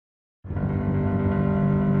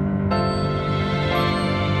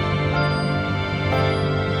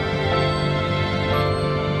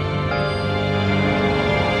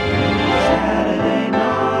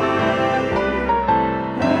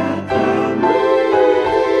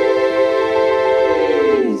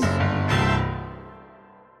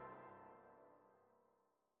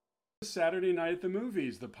Saturday Night at the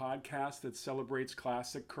Movies, the podcast that celebrates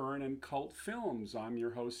classic, current, and cult films. I'm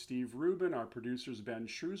your host, Steve Rubin. Our producer's Ben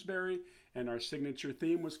Shrewsbury, and our signature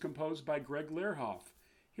theme was composed by Greg Learhoff.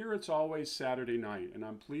 Here it's always Saturday night, and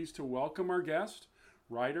I'm pleased to welcome our guest,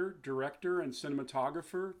 writer, director, and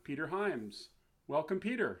cinematographer, Peter Hyams. Welcome,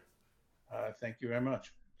 Peter. Thank you very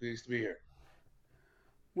much. Pleased to be here.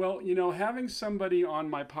 Well, having somebody on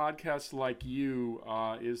my podcast like you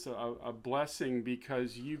is a blessing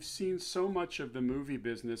because you've seen so much of the movie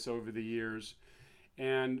business over the years,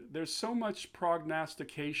 and there's so much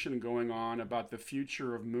prognostication going on about the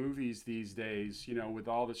future of movies these days, with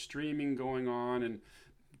all the streaming going on and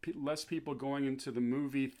less people going into the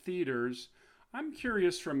movie theaters. I'm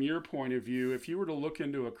curious from your point of view, if you were to look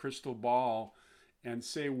into a crystal ball and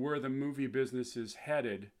say where the movie business is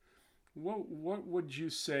headed, what would you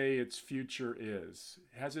say its future is?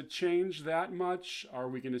 Has it changed that much? Are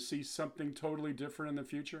we going to see something totally different in the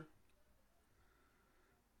future?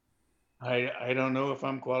 I don't know if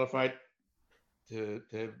I'm qualified to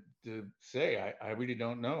say. I really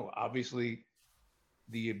don't know. Obviously,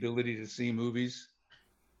 the ability to see movies,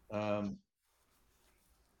 um,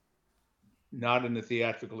 not in the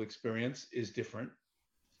theatrical experience, is different.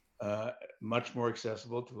 Much more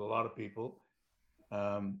accessible to a lot of people.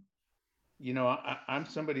 Um, I'm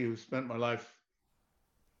somebody who spent my life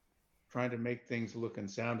trying to make things look and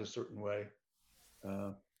sound a certain way.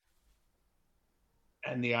 Uh,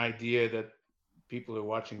 and the idea that people are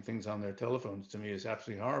watching things on their telephones to me is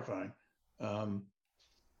absolutely horrifying. Um,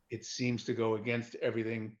 it seems to go against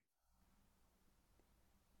everything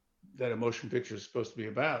that a motion picture is supposed to be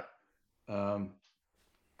about. Um,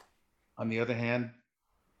 on the other hand,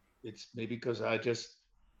 it's maybe because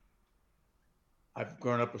I've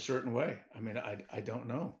grown up a certain way. I mean, I don't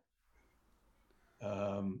know.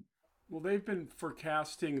 Um, Well, they've been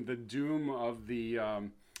forecasting the doom of the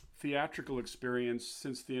theatrical experience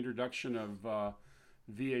since the introduction of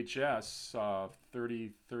VHS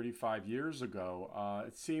 30, 35 years ago.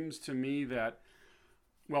 It seems to me that,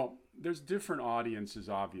 well, there's different audiences,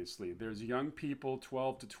 obviously. There's young people,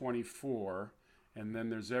 12 to 24, and then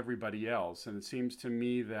there's everybody else. And it seems to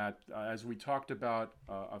me that, as we talked about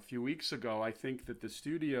a few weeks ago, I think that the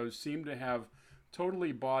studios seem to have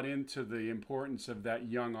totally bought into the importance of that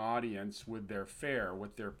young audience with their fare,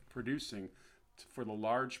 what they're producing for the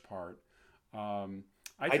large part. Um,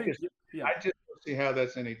 I I think, just yeah. I just don't see how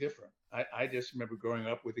that's any different. I just remember growing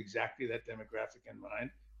up with exactly that demographic in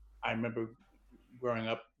mind. I remember growing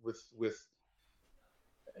up with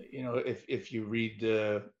if you read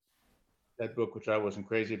that book, which I wasn't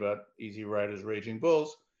crazy about, Easy Riders, Raging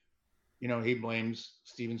Bulls, he blames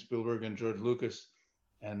Steven Spielberg and George Lucas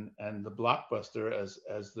and the blockbuster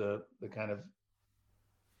as the kind of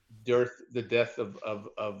the death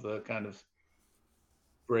of the kind of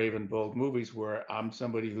brave and bold movies. Where I'm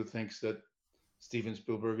somebody who thinks that Steven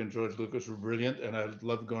Spielberg and George Lucas were brilliant, and I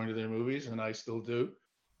loved going to their movies, and I still do.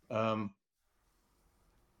 Um,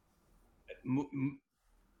 m- m-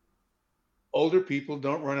 Older people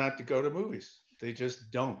don't run out to go to movies; they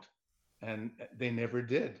just don't, and they never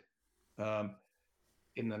did. Um,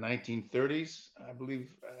 in the 1930s, I believe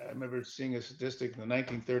I remember seeing a statistic in the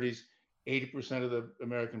 1930s, 80% of the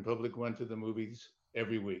American public went to the movies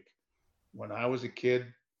every week. When I was a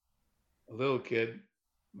little kid,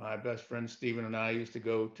 my best friend Stephen and I used to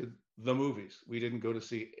go to the movies. We didn't go to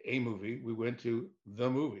see a movie, we went to the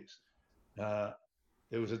movies. Uh,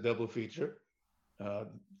 there was a double feature. Uh,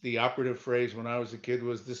 the operative phrase when I was a kid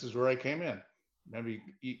was, "This is where I came in." Remember,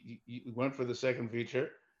 you went for the second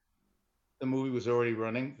feature, the movie was already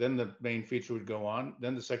running. Then the main feature would go on.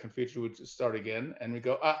 Then the second feature would start again, and we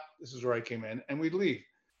go, this is where I came in, and we'd leave.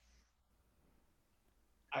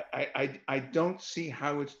 I don't see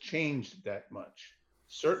how it's changed that much.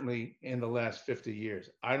 Certainly in the last 50 years,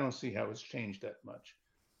 I don't see how it's changed that much.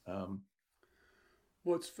 Um,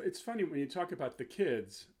 Well, it's funny when you talk about the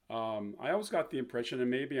kids. I always got the impression, and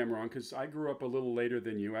maybe I'm wrong, because I grew up a little later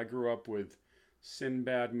than you. I grew up with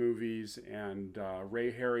Sinbad movies and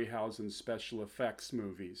Ray Harryhausen special effects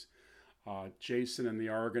movies, Jason and the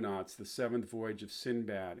Argonauts, The Seventh Voyage of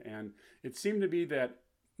Sinbad, and it seemed to be that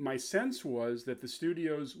my sense was that the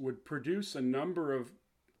studios would produce a number of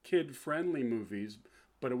kid-friendly movies,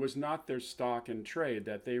 but it was not their stock and trade.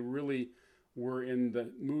 That they really were in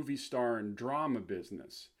the movie star and drama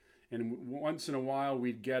business. And once in a while,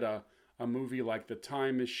 we'd get a movie like The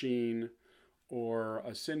Time Machine or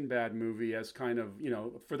a Sinbad movie as kind of,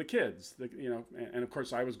 for the kids, and of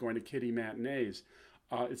course I was going to kiddie matinees.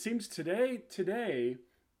 It seems today,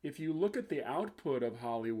 if you look at the output of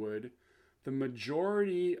Hollywood, the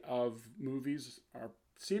majority of movies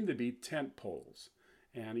seem to be tent poles.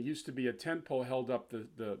 And it used to be a tent pole held up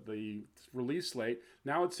the release slate.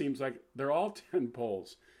 Now it seems like they're all tent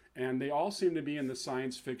poles. And they all seem to be in the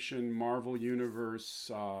science fiction Marvel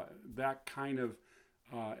universe, that kind of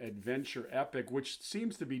adventure epic, which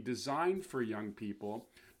seems to be designed for young people,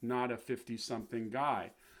 not a 50 something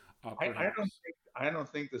guy, perhaps. I don't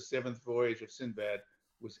think the Seventh Voyage of Sinbad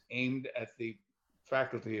was aimed at the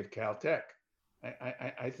faculty of Caltech.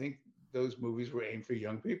 I think those movies were aimed for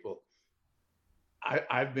young people.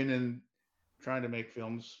 I've been in trying to make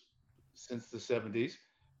films since the 70s,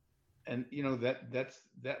 and you know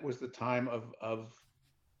that was the time of,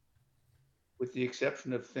 with the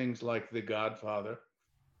exception of things like The Godfather,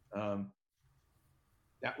 um,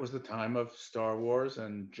 that was the time of Star Wars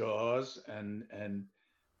and Jaws, and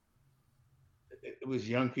it was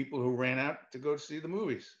young people who ran out to go see the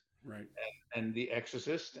movies, Right. and The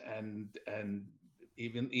Exorcist, and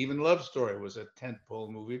even Love Story was a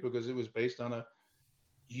tentpole movie because it was based on a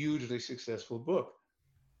hugely successful book.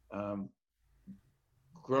 Um,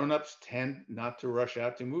 Grown-ups tend not to rush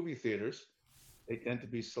out to movie theaters. They tend to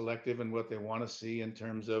be selective in what they want to see in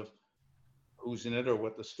terms of who's in it or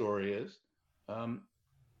what the story is. Um,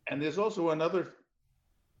 and there's also another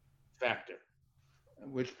factor,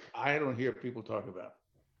 which I don't hear people talk about.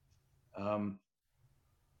 Um,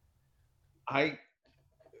 I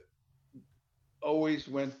always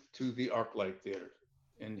went to the ArcLight Theater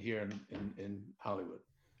here in Hollywood.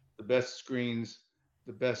 The best screens,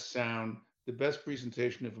 the best sound, the best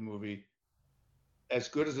presentation of a movie, as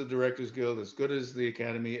good as the Directors Guild, as good as the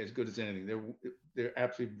Academy, as good as anything. They're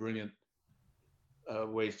absolutely brilliant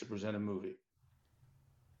ways to present a movie.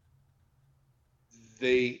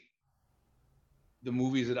 They the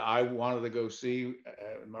movies that I wanted to go see,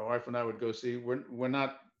 my wife and I would go see, were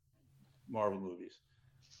not Marvel movies.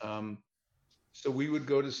 Um, so we would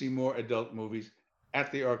go to see more adult movies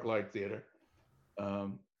at the ArcLight Theater.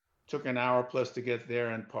 Um, Took an hour plus to get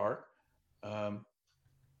there and park. Um,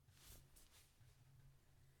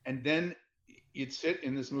 and then you'd sit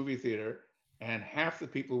in this movie theater, and half the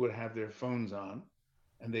people would have their phones on,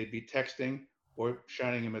 and they'd be texting or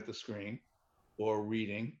shining them at the screen or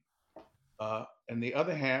reading. And the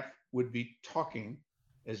other half would be talking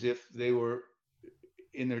as if they were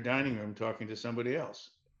in their dining room talking to somebody else.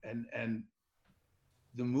 And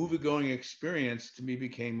the movie going experience to me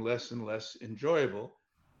became less and less enjoyable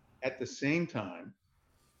at the same time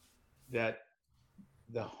that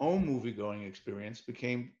the home movie going experience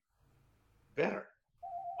became better.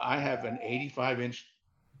 I have an 85-inch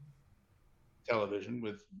television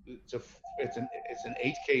with it's an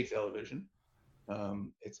 8K television.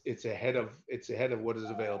 It's ahead of what is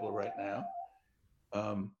available right now.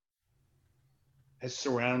 Um, has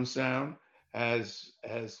surround sound, has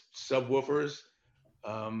subwoofers.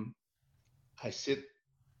 Um, I sit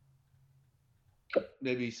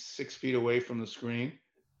maybe 6 feet away from the screen,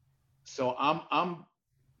 so I'm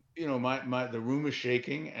my the room is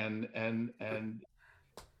shaking, and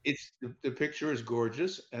the picture is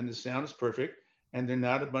gorgeous and the sound is perfect, and they're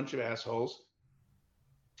not a bunch of assholes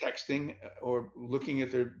texting or looking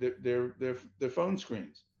at their phone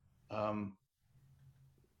screens. Um,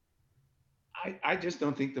 I just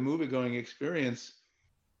don't think the movie going experience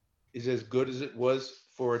is as good as it was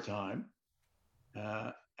for a time,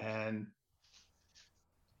 and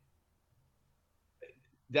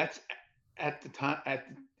that's at the time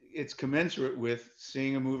it's commensurate with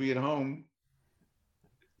seeing a movie at home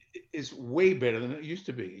is way better than it used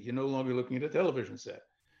to be. You're no longer looking at a television set.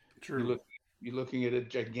 You True. look you're looking at a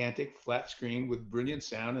gigantic flat screen with brilliant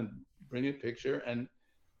sound and brilliant picture, and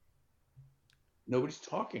nobody's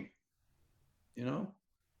talking. You know,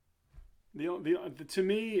 To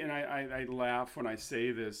me, and I laugh when I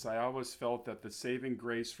say this, I always felt that the saving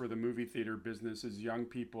grace for the movie theater business is young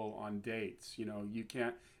people on dates. You know, you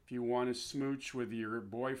can't, if you want to smooch with your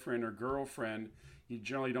boyfriend or girlfriend, you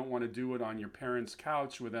generally don't want to do it on your parents'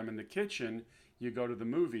 couch with them in the kitchen. You go to the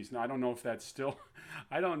movies. Now, I don't know if that's still,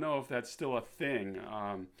 I don't know if that's still a thing.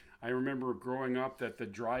 I remember growing up that the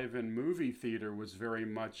drive-in movie theater was very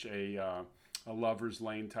much a lover's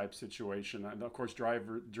lane type situation. And of course,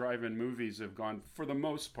 drive-in movies have gone for the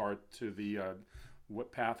most part to the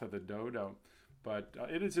what path of the dodo, but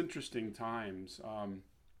it is interesting times.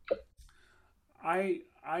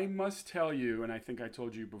 I must tell you, and I think I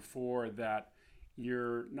told you before that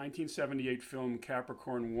your 1978 film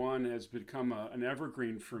Capricorn One has become an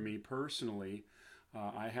evergreen for me personally.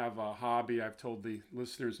 I have a hobby, I've told the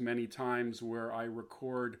listeners many times, where I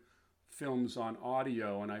record films on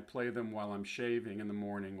audio and I play them while I'm shaving in the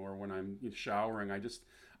morning or when I'm showering.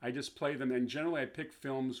 I just play them, and generally I pick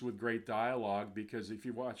films with great dialogue because if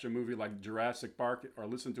you watch a movie like Jurassic Park or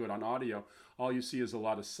listen to it on audio, all you see is a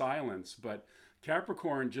lot of silence. But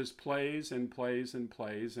Capricorn just plays and plays and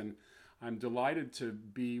plays, and I'm delighted to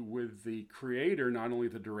be with the creator, not only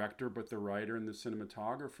the director, but the writer and the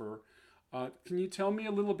cinematographer. Can you tell me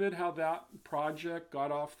a little bit how that project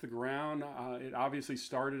got off the ground? It obviously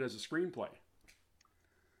started as a screenplay.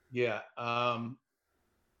 Yeah.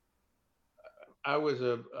 I was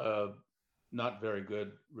a not very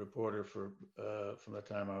good reporter for from the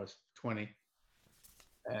time I was 20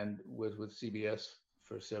 and was with CBS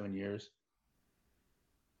for 7 years.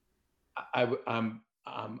 I'm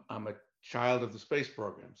a child of the space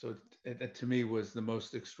program, so it to me was the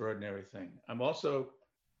most extraordinary thing. I'm also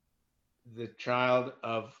the child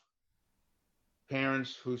of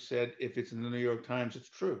parents who said if it's in the New York Times, it's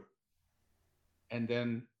true. And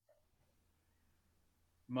then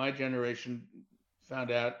my generation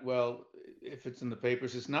found out, well, if it's in the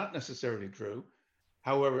papers, it's not necessarily true.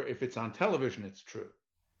 However, if it's on television, it's true.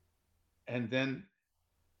 And then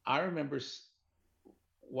I remember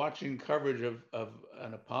watching coverage of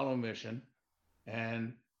an Apollo mission,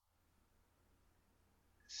 and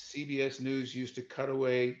CBS News used to cut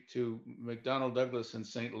away to McDonnell Douglas in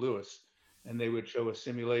St. Louis, and they would show a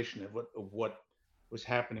simulation of what was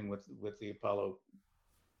happening with the Apollo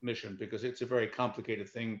mission, because it's a very complicated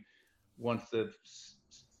thing. Once the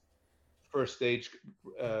first stage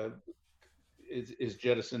uh, is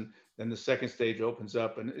jettisoned, then the second stage opens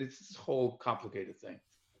up, and it's this whole complicated thing.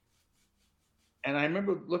 And I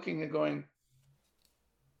remember looking and going,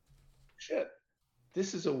 shit,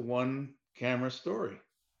 this is a one camera story.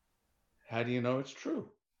 How do you know it's true?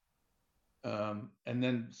 And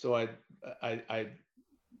then, so I,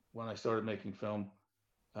 when I started making film,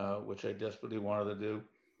 which I desperately wanted to do,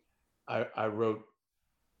 I wrote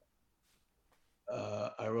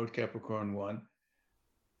Capricorn One.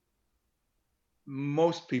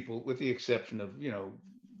 Most people, with the exception of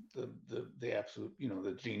the absolute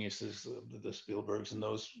the geniuses, the Spielbergs and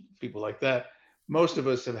those people like that, most of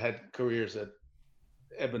us have had careers that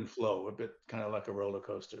ebb and flow a bit, kind of like a roller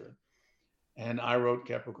coaster. And I wrote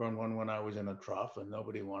Capricorn One when I was in a trough and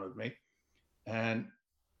nobody wanted me. And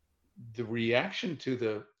the reaction to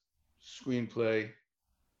the screenplay,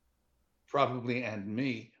 probably, and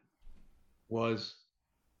me, was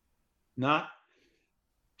not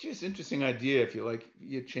just interesting idea. If you like,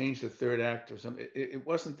 you change the third act or something. It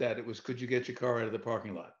wasn't that. It was, could you get your car out of the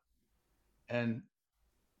parking lot? And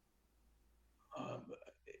um,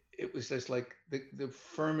 it was just like the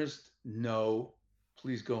firmest no.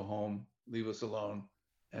 Please go home. Leave us alone,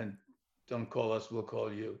 and don't call us. We'll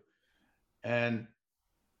call you. And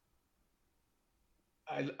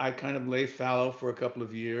I kind of lay fallow for a couple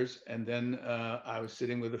of years, and then I was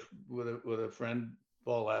sitting with a friend,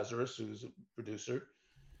 Paul Lazarus, who's a producer,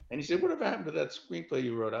 and he said, "Whatever happened to that screenplay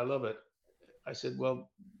you wrote? I love it." I said,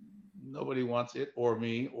 "Well, nobody wants it, or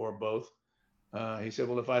me, or both." He said,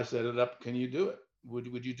 "Well, if I set it up, can you do it?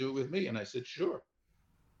 Would you do it with me?" And I said, "Sure."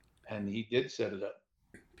 And he did set it up.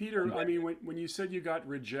 Peter, And I mean, when you said you got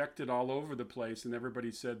rejected all over the place and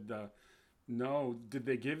everybody said no, did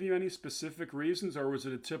they give you any specific reasons or was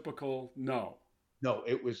it a typical no? no,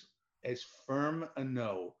 it was as firm a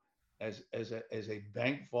no as a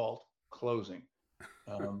bank vault closing.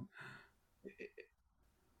 Um,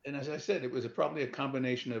 and as I said, it was probably a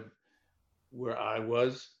combination of where I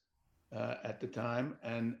was at the time,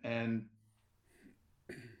 and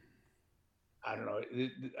I don't know.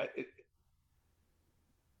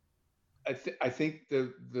 I think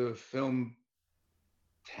the film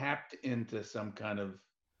tapped into some kind of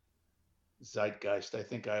zeitgeist. I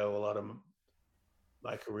think I owe a lot of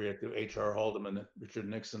my career to H.R. Haldeman and Richard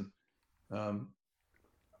Nixon. Um,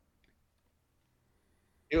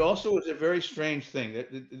 it also was a very strange thing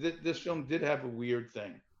that this film did have a weird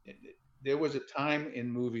thing. There was a time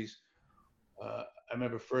in movies. I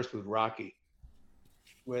remember first with Rocky,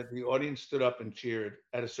 where the audience stood up and cheered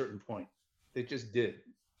at a certain point. They just did.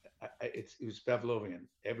 It was Pavlovian.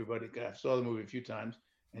 Everybody, I saw the movie a few times,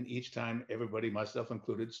 and each time everybody, myself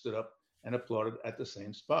included, stood up and applauded at the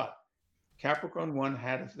same spot. Capricorn One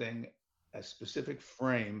had a thing, a specific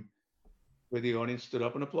frame where the audience stood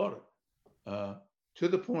up and applauded, uh, to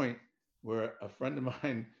the point where a friend of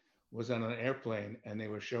mine was on an airplane and they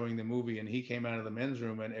were showing the movie, and he came out of the men's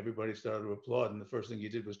room and everybody started to applaud. And the first thing he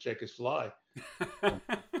did was check his fly.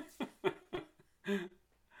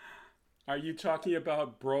 Are you talking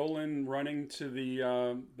about Brolin running to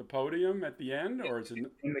the podium at the end, or is it?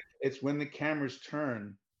 It's when the cameras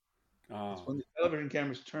turn. It's Oh, when the television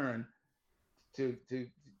cameras turn to to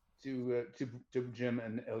to Jim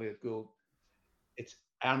and Elliot Gould. It's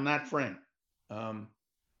on that frame. Um,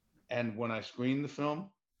 and when I screened the film,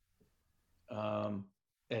 um,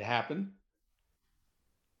 it happened,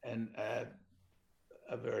 and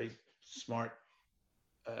a very smart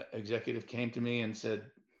executive came to me and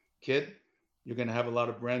said, "Kid, you're going to have a lot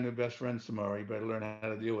of brand new best friends tomorrow. You better learn how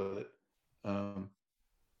to deal with it." Um,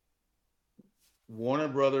 Warner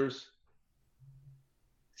Brothers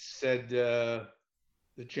said,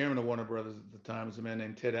 the chairman of Warner Brothers at the time was a man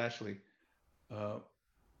named Ted Ashley. Uh,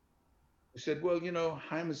 he said, "Well,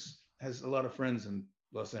 Hyams has a lot of friends in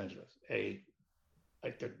Los Angeles. I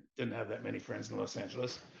didn't have that many friends in Los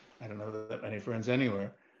Angeles. I don't have that many friends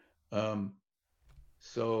anywhere." Um,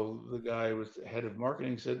 so the guy who was the head of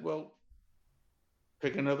marketing said, "Well,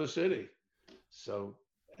 pick another city." So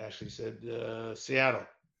Ashley said, Seattle.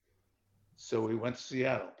 So we went to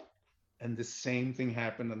Seattle, and the same thing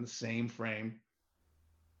happened on the same frame.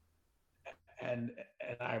 And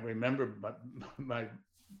I remember my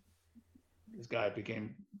this guy I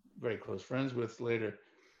became very close friends with later.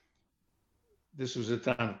 This was a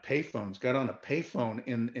time of payphones. Got on a payphone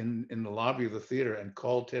in the lobby of the theater and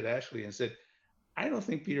called Ted Ashley and said, "I don't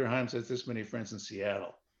think Peter Hyams has this many friends in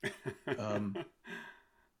Seattle." Um,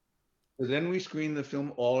 so then we screened the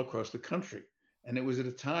film all across the country, and it was at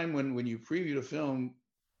a time when you previewed a film,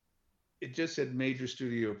 it just said major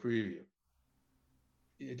studio preview.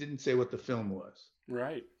 It didn't say what the film was.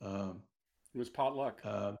 Right. Um, It was potluck.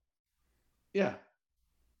 uh, yeah,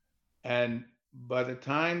 and by the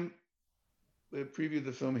time we previewed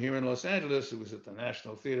the film here in Los Angeles, it was at the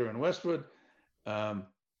National Theater in Westwood. Um,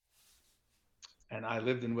 and I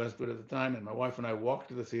lived in Westwood at the time. And my wife and I walked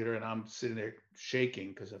to the theater, and I'm sitting there shaking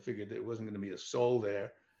because I figured there wasn't going to be a soul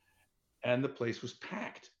there. And the place was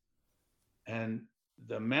packed. And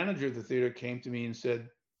the manager of the theater came to me and said,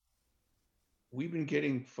 "We've been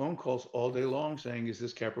getting phone calls all day long saying, 'Is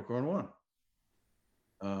this Capricorn One?'"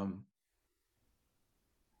 Um,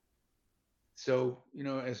 so,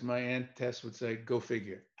 as my Aunt Tess would say, go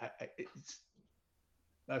figure. It's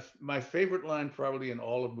my favorite line probably in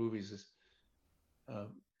all of movies is uh,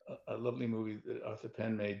 a lovely movie that Arthur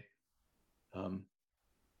Penn made, um,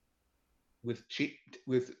 with Chief,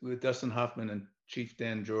 with Dustin Hoffman and Chief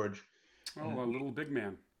Dan George, Oh, and a little big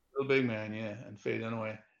man. Little Big Man, yeah, and Faye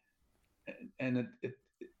Dunaway. And at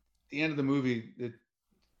the end of the movie, the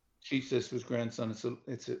Chief says to his grandson,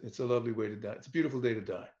 "It's a lovely way to die. It's a beautiful day to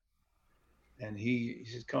die." And he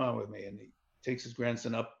says, "Come on with me," and he takes his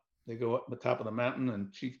grandson up. They go up the top of the mountain,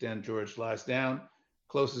 and Chief Dan George lies down,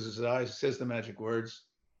 closes his eyes, says the magic words,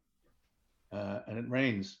 and it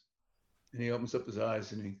rains. And he opens up his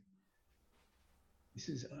eyes, and he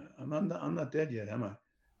says, I'm not dead yet, am I?"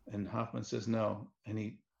 And Hoffman says, "No." And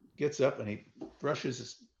he gets up and he brushes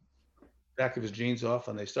his back of his jeans off,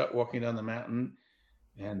 and they start walking down the mountain.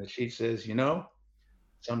 And the chief says,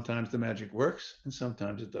 "Sometimes the magic works and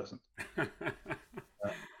sometimes it doesn't." Uh,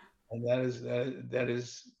 and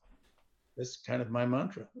that's kind of my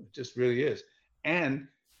mantra. It just really is. And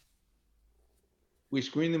we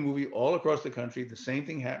screen the movie all across the country. The same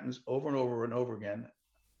thing happens over and over and over again.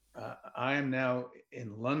 I am now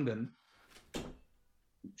in London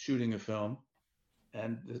shooting a film,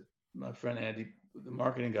 and my friend Andy, the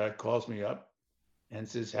marketing guy, calls me up and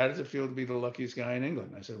says, "How does it feel to be the luckiest guy in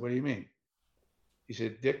England?" I said, "What do you mean?" He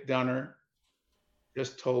said, "Dick Donner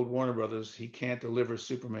just told Warner Brothers he can't deliver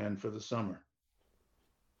Superman for the summer."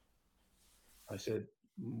 I said,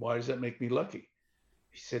 "Why does that make me lucky?"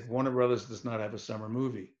 He said, "Warner Brothers does not have a summer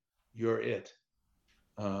movie. You're it.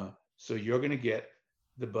 So you're going to get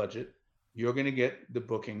the budget. You're going to get the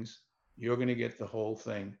bookings. You're going to get the whole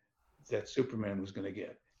thing that Superman was going to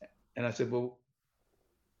get." And I said, "Well,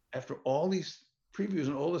 after all these previews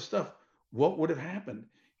and all this stuff, what would have happened?"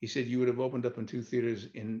 He said, "You would have opened up in 2 theaters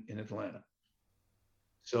in Atlanta."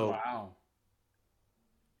 So, Wow.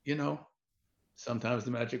 you know, sometimes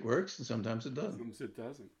the magic works and sometimes it doesn't. Sometimes it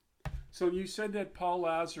doesn't. So you said that Paul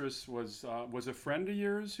Lazarus was a friend of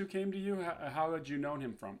yours who came to you. How had you known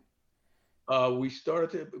him from? We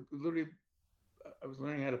started to literally, I was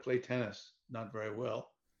learning how to play tennis, not very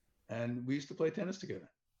well. And we used to play tennis together.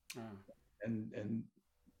 Ah, And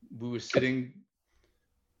we were sitting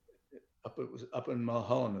it was up in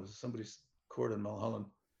Mulholland. It was somebody's court in Mulholland.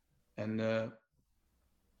 And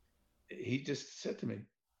he just said to me,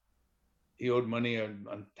 he owed money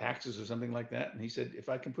on taxes or something like that. And he said, "If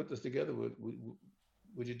I can put this together,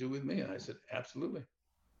 would you do with me?" And I said, "Absolutely."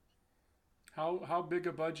 how big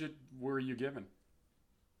a budget were you given?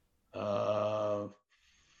 A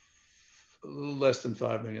little less than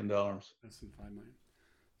 $5 million. Less than 5 million.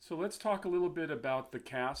 So let's talk a little bit about the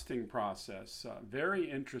casting process. Very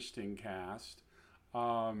interesting cast.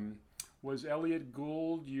 Um, Was Elliot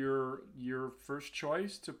Gould your first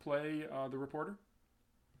choice to play the reporter?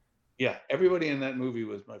 Yeah, everybody in that movie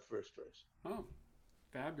was my first choice. Oh,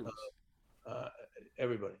 fabulous. Uh,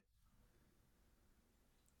 everybody.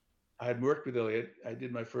 I had worked with Elliot. I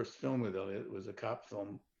did my first film with Elliot. It was a cop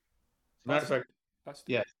film. As a matter of Busted. fact, Busted.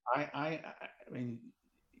 yes, I mean,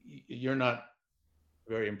 you're not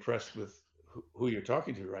very impressed with who you're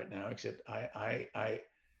talking to right now, except I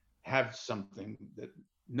have something that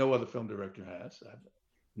no other film director has. I've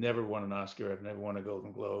never won an Oscar. I've never won a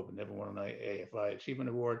Golden Globe. I've never won an AFI Achievement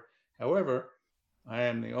Award. However, I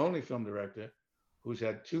am the only film director who's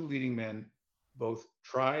had two leading men both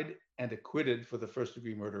tried and acquitted for the first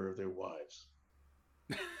degree murder of their wives.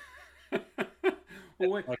 Well,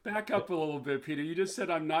 wait, back up a little bit, Peter. You just said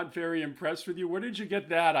I'm not very impressed with you. Where did you get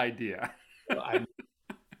that idea? Well,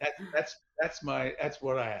 that's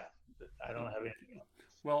what I have. I don't have anything else.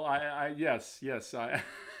 Well, yes, yes,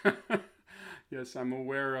 I'm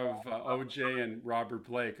aware of O.J. and Robert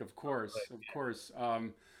Blake, of course, of course.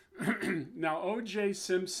 Now, O.J.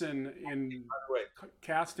 Simpson in By the way,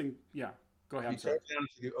 casting, yeah, go to ahead. be I'm sorry. totally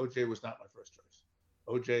honest with you, OJ was not my first choice.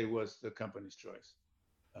 OJ was the company's choice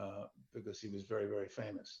because he was very, very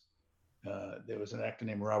famous. There was an actor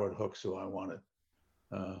named Robert Hooks who I wanted.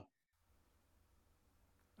 Uh,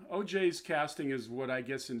 O.J.'s casting is what I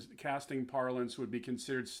guess in casting parlance would be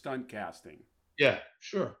considered stunt casting. yeah,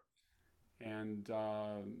 sure. And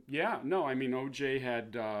yeah, no, I mean, OJ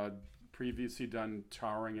had previously done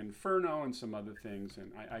Towering Inferno and some other things,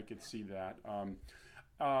 and I could see that.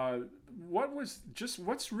 Uh,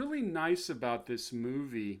 what's really nice about this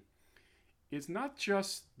movie is not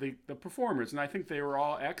just the performers, and I think they were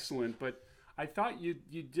all excellent, but I thought you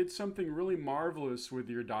did something really marvelous with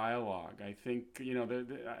your dialogue. I think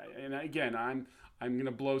and again, I'm going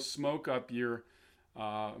to blow smoke up your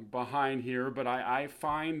behind here, but I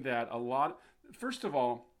find that a lot. First of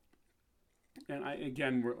all, and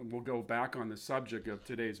again we'll go back on the subject of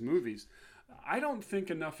today's movies. I don't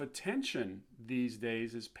think enough attention these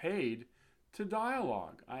days is paid to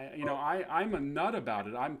dialogue. I'm a nut about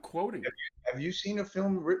it. I'm quoting it. Have you seen a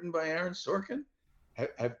film written by Aaron Sorkin?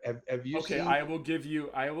 Have you Okay, seen? I will give you.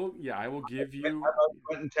 I will give you. How about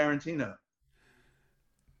Quentin Tarantino?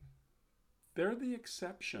 They're the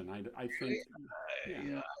exception. I think. Really? Yeah.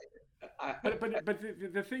 You know, But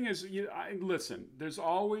the thing is, listen. There's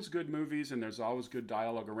always good movies and there's always good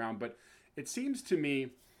dialogue around. But it seems to me,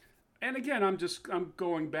 and again, I'm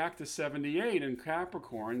going back to '78 and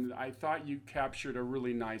Capricorn. I thought you captured a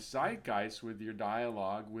really nice zeitgeist with your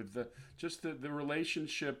dialogue, with the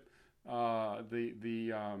relationship,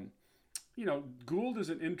 Gould is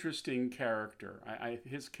an interesting character.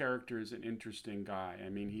 His character is an interesting guy. I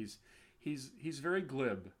mean, he's very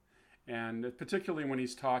glib, and particularly when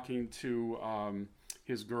he's talking to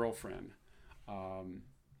his girlfriend, um,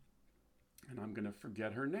 and I'm going to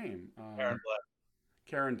forget her name. Aaron Black.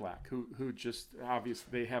 Karen Black, who just obviously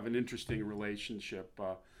they have an interesting relationship.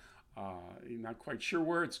 Not quite sure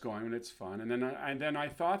where it's going, and it's fun. And then I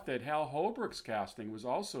thought that Hal Holbrook's casting was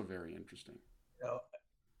also very interesting. You know,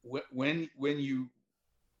 when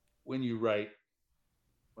you write,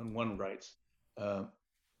 when one writes, uh,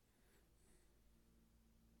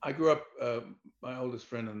 I grew up. My oldest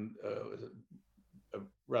friend and was a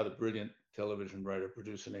rather brilliant television writer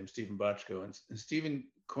producer named Stephen Bochco, and Stephen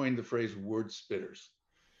coined the phrase "word spitters,"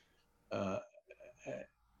 uh,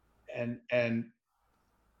 and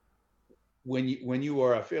when you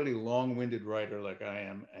are a fairly long-winded writer like I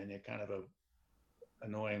am, and you're kind of a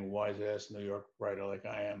annoying wise-ass New York writer like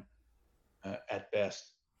I am at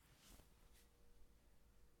best,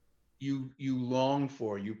 you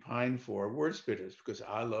pine for word spitters because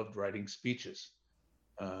I loved writing speeches.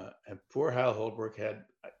 And poor Hal Holbrook had,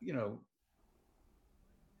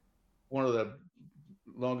 one of the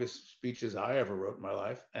longest speeches I ever wrote in my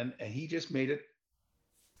life, and he just made it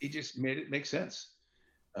make sense.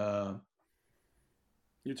 Uh,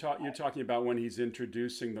 You're talking about when he's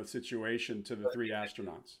introducing the situation to the three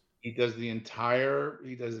astronauts. he does the entire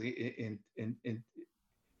he does the in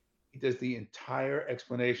he does the entire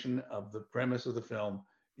explanation of the premise of the film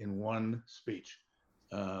in one speech,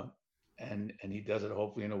 uh, and he does it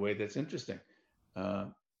hopefully in a way that's interesting.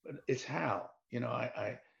 But it's Hal.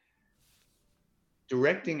 I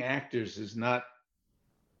directing actors is not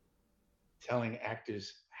telling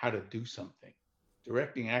actors how to do something.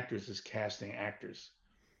 Directing actors is casting actors,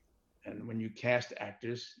 and when you cast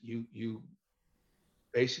actors, you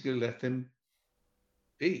basically let them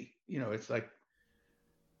be.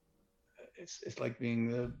 It's like being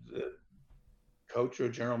the coach or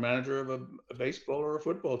general manager of a baseball or a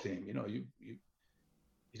football team. You don't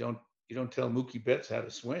you don't tell Mookie Betts how to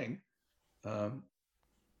swing. um,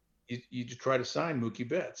 you try to sign Mookie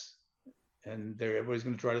Betts, and everybody's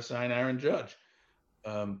going to try to sign Aaron Judge.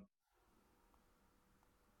 Um,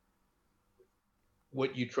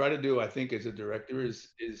 what you try to do, I think, as a director is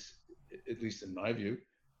at least in my view,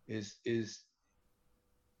 is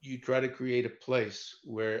you try to create a place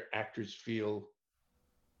where actors feel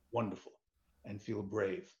wonderful and feel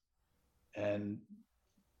brave. And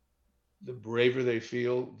the braver they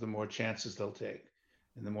feel, the more chances they'll take.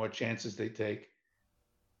 And the more chances they take,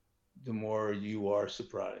 the more you are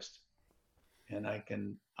surprised. And I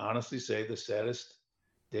can honestly say the saddest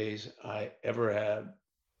days I ever had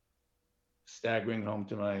staggering home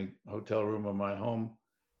to my hotel room or my home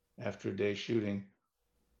after a day shooting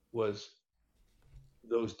was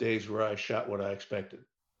those days where I shot what I expected.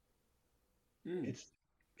 Mm. It's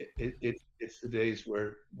it's the days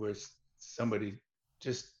where somebody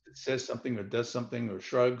just says something or does something or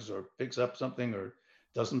shrugs or picks up something or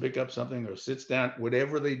doesn't pick up something or sits down,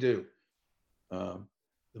 whatever they do. Um,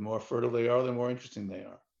 the more fertile they are, the more interesting they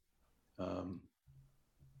are. Um,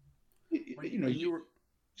 When you know, when you were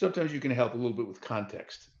sometimes you can help a little bit with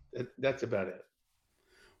context. That's about it.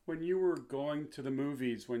 when you were going to the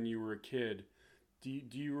movies when you were a kid, do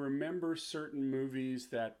you remember certain movies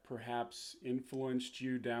that perhaps influenced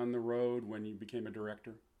you down the road when you became a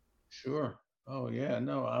director? Sure. Oh yeah.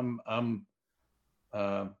 No,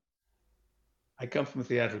 uh, I come from a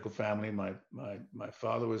theatrical family. My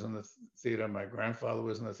father was in the theater. My grandfather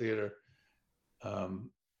was in the theater.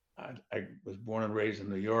 Um, I was born and raised in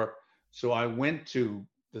New York, so I went to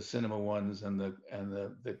the cinema ones and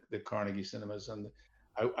the Carnegie cinemas, and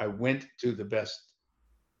I went to the best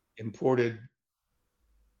imported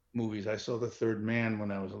movies. I saw The Third Man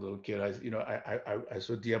when I was a little kid. I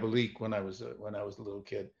saw Diabolique when I was a little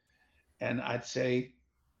kid, and I'd say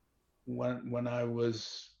when I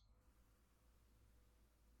was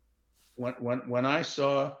when I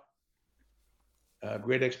saw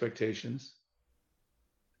Great Expectations,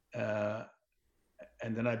 uh,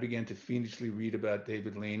 and then I began to fiendishly read about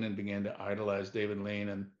David Lean and began to idolize David Lean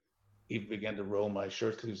and even began to roll my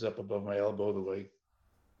shirt sleeves up above my elbow the way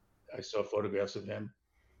I saw photographs of him.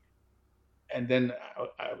 And then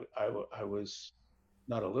I was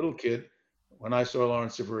not a little kid when I saw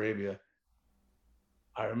Lawrence of Arabia.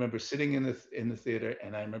 I remember sitting in the theater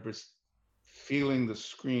and I remember feeling the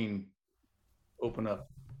screen open up.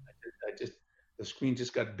 I just the screen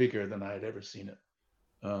just got bigger than I had ever seen it.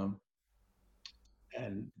 Um,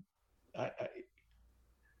 and I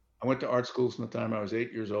I went to art school from the time I was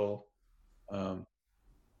 8 years old. Um,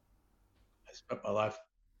 I spent my life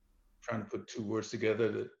trying to put two words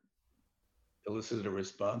together that elicited a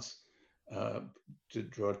response, uh, to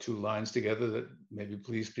draw two lines together that maybe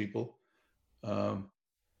please people. Um,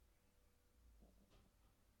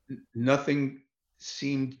 Nothing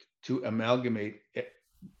seemed to amalgamate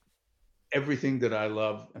everything that I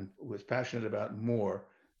love and was passionate about more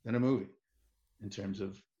than a movie in terms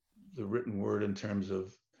of the written word, in terms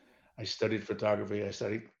of I studied photography. I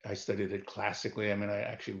studied it classically. I mean, I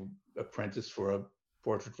actually apprenticed for a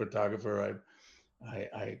portrait photographer.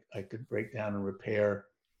 I could break down and repair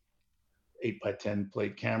 8x10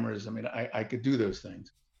 plate cameras. I mean, I could do those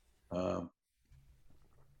things. Um,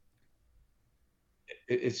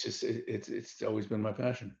 it's just it's always been my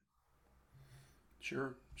passion.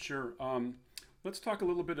 Sure, sure. Let's talk a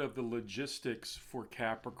little bit of the logistics for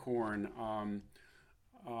Capricorn. Um,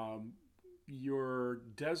 your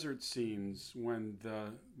desert scenes when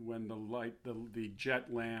the light the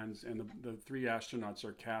jet lands and the three astronauts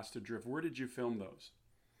are cast adrift. Where did you film those?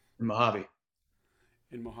 In Mojave.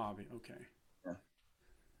 In Mojave. Okay. Yeah.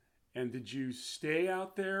 And did you stay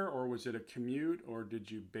out there, or was it a commute, or did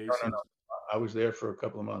you No, base no, in? no. I was there for a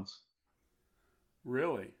couple of months.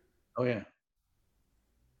 Really? Oh yeah.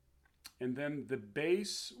 And then the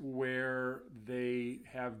base where they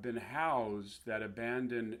have been housed, that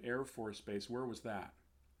abandoned Air Force base, where was that?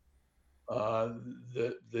 Uh,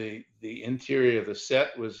 the interior of the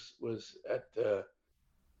set was at the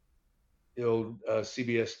old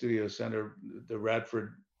CBS Studio Center, the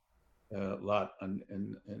Radford lot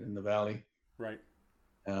in the valley. Right.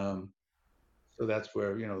 Um, so that's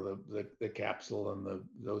where the capsule and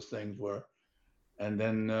those things were. And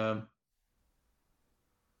then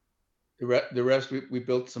the rest we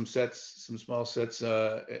built some sets, some small sets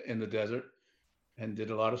in the desert, and did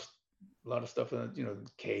a lot of stuff in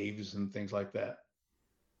caves and things like that.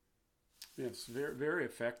 Yes, very very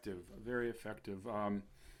effective. Very effective.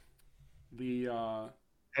 The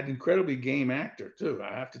An incredibly game actor too.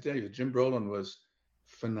 I have to tell you, Jim Brolin was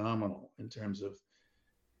phenomenal in terms of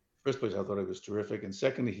first place. I thought he was terrific, and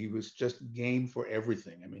secondly, he was just game for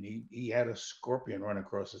everything. I mean, he had a scorpion run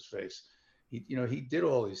across his face. he did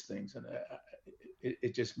all these things, and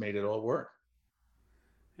it just made it all work.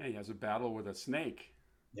 Yeah, he has a battle with a snake.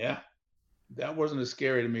 Yeah, that wasn't as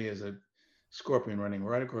scary to me as a scorpion running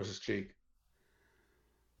right across his cheek.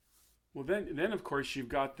 Well, then of course you've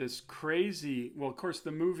got this crazy. Well, of course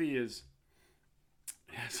the movie is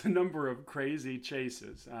has a number of crazy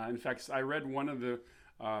chases. In fact, I read one of the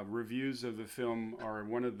reviews of the film, or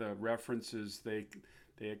one of the references. They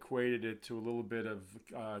equated it to a little bit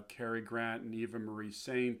of Cary Grant and Eva Marie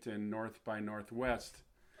Saint in North by Northwest.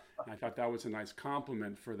 And I thought that was a nice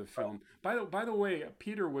compliment for the film. By the way,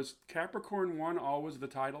 Peter, was Capricorn One always the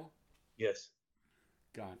title? Yes,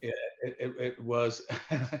 God. yeah, it was,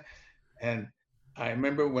 and I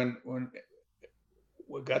remember when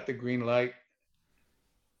we got the green light,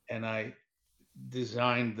 and I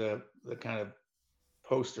designed the kind of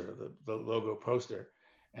poster, the logo poster,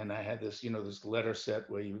 and I had this this letter set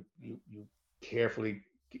where you carefully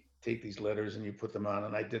take these letters and you put them on,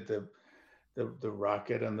 and I did the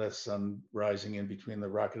rocket and the sun rising in between the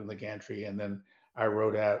rocket and the gantry, and then I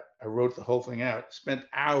wrote the whole thing out, spent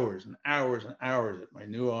hours and hours and hours at my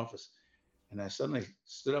new office, and I suddenly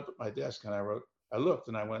stood up at my desk and I looked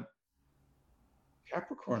and I went,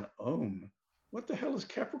 Capricorn Ohm, what the hell is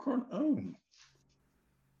Capricorn Ohm?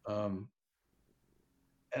 um,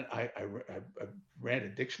 and I ran to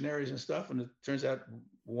dictionaries and stuff, and it turns out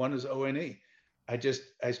one is ONE.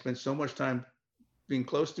 I spent so much time being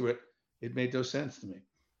close to it, it made no sense to me.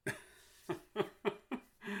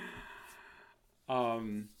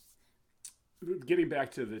 um, Getting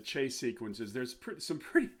back to the chase sequences, there's some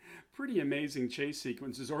pretty amazing chase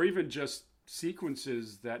sequences, or even just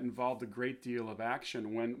sequences that involved a great deal of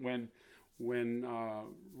action. When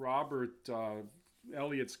Robert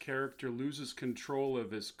Elliott's character loses control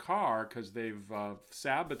of his car because they've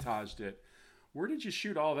sabotaged it, where did you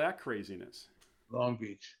shoot all that craziness? Long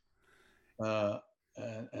Beach, uh,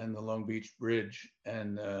 and the Long Beach Bridge,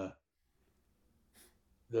 and the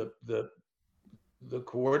the the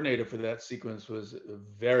coordinator for that sequence was a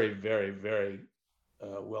very, very, very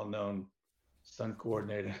well-known stunt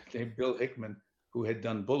coordinator named Bill Hickman, who had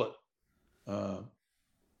done Bullet, uh,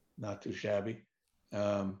 not too shabby.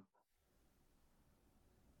 Um,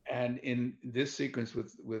 and in this sequence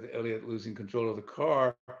with Elliot losing control of the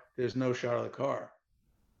car, there's no shot of the car.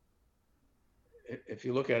 If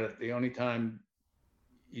you look at it, the only time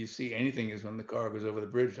you see anything is when the car goes over the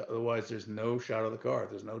bridge. Otherwise, there's no shot of the car.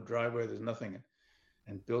 There's no driveway. There's nothing.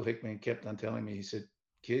 And Bill Hickman kept on telling me, he said,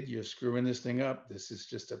 kid, you're screwing this thing up. This is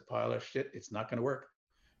just a pile of shit. It's not going to work.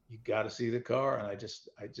 You got to see the car. And I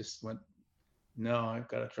just went, no, I've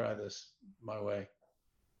got to try this my way.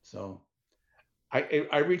 So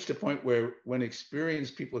I reached a point where when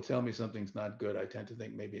experienced people tell me something's not good, I tend to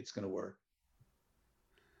think maybe it's going to work.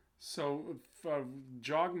 So,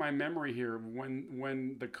 jog my memory here.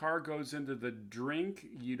 When the car goes into the drink,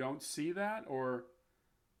 you don't see that, or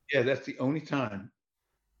Yeah, that's the only time.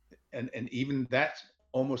 And even that's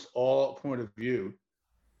almost all point of view,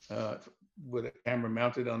 uh, with a camera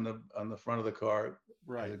mounted on the front of the car as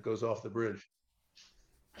right? it goes off the bridge.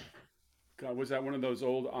 God, was that one of those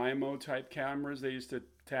old IMO type cameras they used to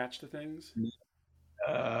attach to things?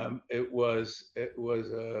 It was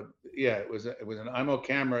yeah, it was an IMO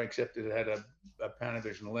camera, except it had a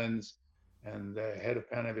Panavision lens, and the head of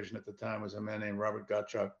Panavision at the time was a man named Robert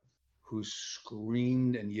Gottschalk, who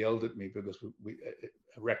screamed and yelled at me because we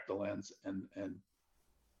wrecked the lens, and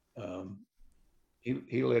um,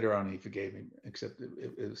 he later on he forgave me, except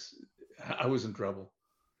it was I was in trouble.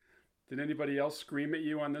 Did anybody else scream at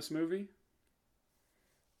you on this movie?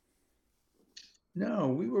 No,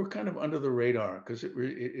 we were kind of under the radar because it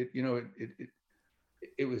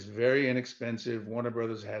was very inexpensive. Warner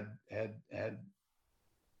Brothers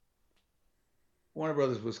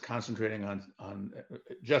was concentrating on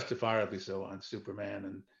justifiably so on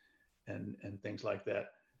Superman and things like that.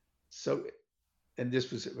 So, and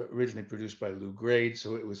this was originally produced by Lou Grade,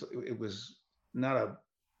 so it was not a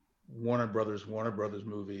Warner Brothers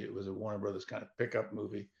movie. It was a Warner Brothers kind of pickup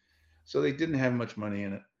movie. So they didn't have much money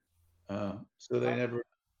in it. So they How,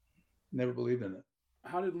 never believed in it.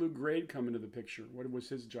 how did Lou Grade come into the picture? What was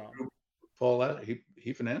his job? Paul,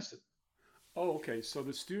 he financed it. Oh, okay. So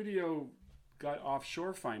the studio got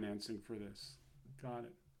offshore financing for this. Got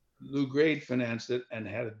it. Lou Grade financed it and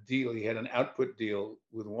had a deal. He had an output deal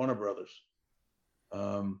with Warner Brothers,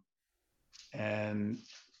 um, and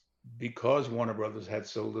because Warner Brothers had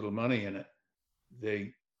so little money in it,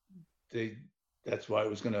 they they that's why it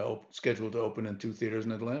was going to scheduled to open in two theaters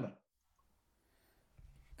in Atlanta.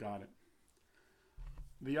 Got it.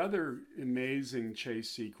 The other amazing chase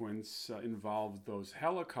sequence involved those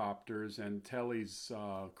helicopters and Telly's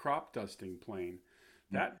crop dusting plane.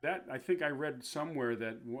 Yeah. That I think I read somewhere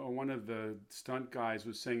that one of the stunt guys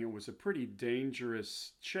was saying it was a pretty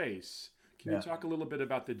dangerous chase. Can you Yeah. talk a little bit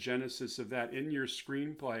about the genesis of that? In your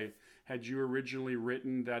screenplay, had you originally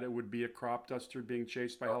written that it would be a crop duster being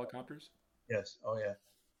chased by helicopters? Yes. Oh, yeah.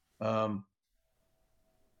 Um,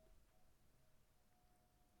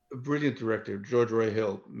 a brilliant director, George Roy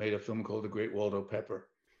Hill, made a film called The Great Waldo Pepper.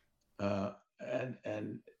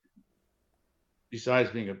 And besides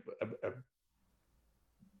being a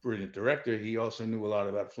brilliant director, he also knew a lot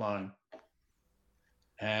about flying.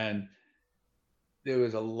 And there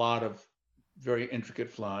was a lot of very intricate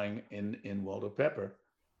flying in Waldo Pepper.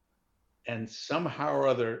 And somehow or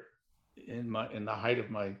other, in the height of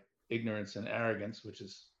my ignorance and arrogance, which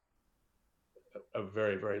is a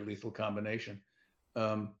very, very lethal combination,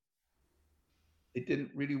 um, it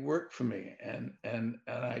didn't really work for me. And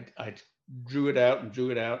I drew it out and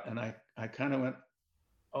drew it out, and I kind of went,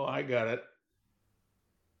 oh, I got it.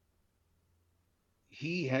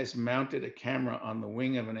 He has mounted a camera on the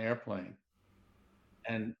wing of an airplane,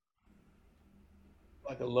 and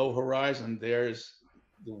like a low horizon, there's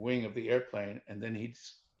the wing of the airplane, and then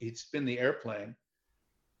he'd spin the airplane,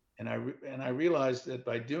 and I realized that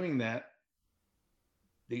by doing that,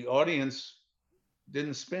 the audience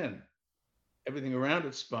didn't spin. Everything around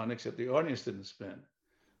it spun, except the audience didn't spin.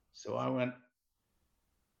 So I went,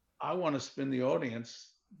 I want to spin the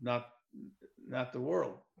audience, not the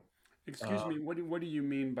world. Excuse Uh, me, what do you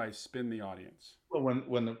mean by spin the audience? well,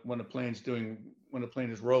 when the plane's doing when the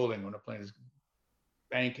plane is rolling, when the plane is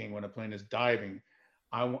banking, when a plane is diving,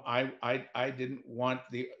 I didn't want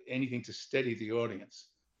anything to steady the audience.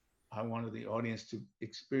 I wanted the audience to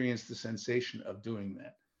experience the sensation of doing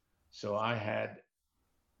that. So I had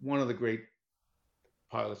one of the great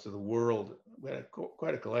pilots of the world. We had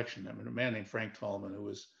quite a collection. I mean, a man named Frank Tallman, who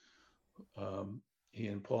was he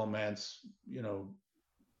and Paul Mantz,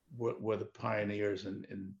 were the pioneers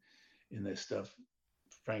in this stuff.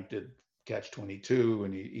 Frank did Catch 22,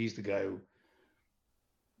 and he's the guy who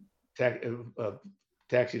uh,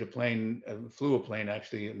 taxied a plane, flew a plane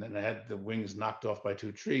actually, and then had the wings knocked off by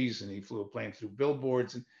two trees, and he flew a plane through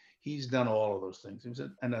billboards, and he's done all of those things. He was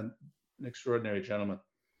an extraordinary gentleman.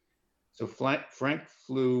 So Frank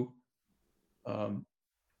flew um,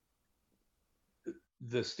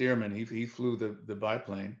 the Stearman. He flew the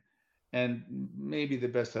biplane, and maybe the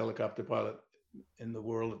best helicopter pilot in the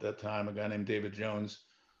world at that time, a guy named David Jones,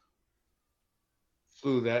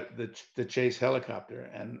 flew the chase helicopter,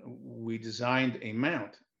 and we designed a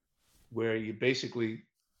mount where you basically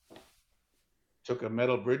took a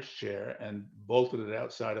metal bridge chair and bolted it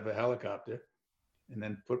outside of a helicopter, and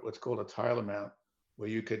then put what's called a Tyler mount, where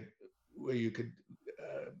you could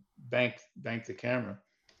bank the camera,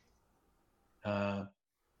 uh,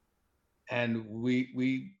 and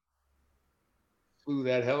we flew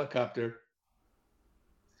that helicopter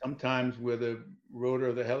sometimes where the rotor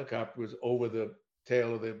of the helicopter was over the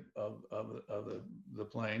tail of the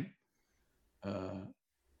plane. Uh,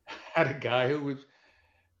 had a guy who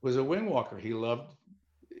was a wing walker.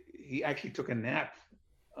 He actually took a nap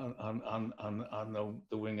on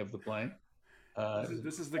the wing of the plane.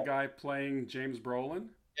 This is the guy playing James Brolin?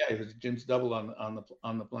 Yeah, he was Jim's double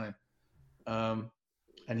on the plane. Um,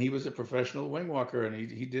 and he was a professional wing walker, and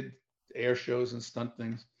he did air shows and stunt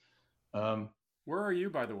things. Um, Where are you,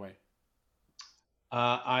 by the way?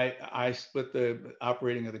 I split the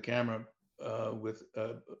operating of the camera with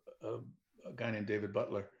a guy named David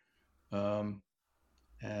Butler, um,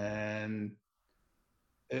 and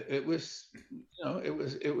it was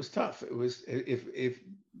it was tough. It was if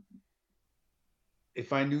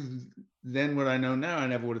I knew then what I know now, I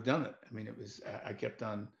never would have done it. I mean, it was I kept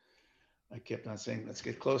on saying, let's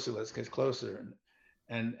get closer,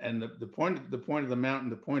 and the point of the mountain,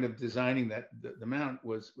 the point of designing that the mount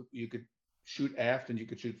was you could shoot aft and you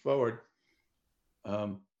could shoot forward.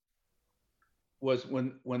 Um, was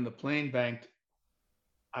when the plane banked,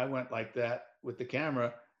 I went like that with the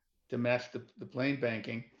camera to match the plane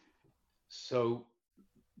banking. So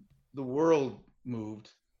the world moved,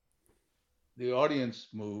 the audience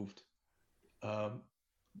moved, um,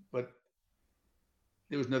 but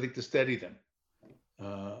there was nothing to steady them.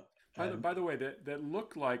 Uh, and By the way, that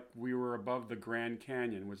looked like we were above the Grand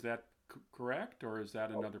Canyon. Was that correct, or is that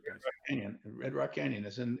another place? Red Rock Canyon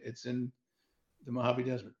is in the Mojave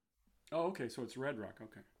Desert. Oh, okay, so it's Red Rock.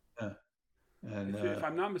 Okay. Uh, and If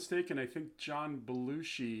I'm not mistaken, I think John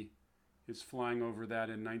Belushi is flying over that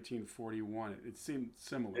in 1941. It seemed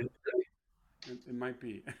similar. it, It might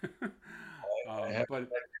be. I have But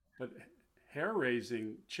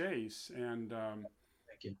hair-raising chase, and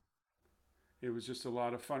Thank you. it was just a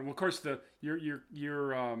lot of fun. Well, of course, the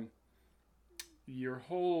your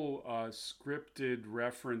whole scripted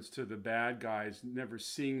reference to the bad guys, never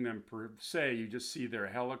seeing them per se, you just see their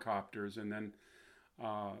helicopters, and then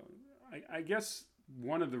uh, I guess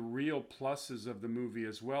one of the real pluses of the movie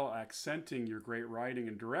as well, accenting your great writing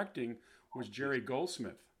and directing, was Jerry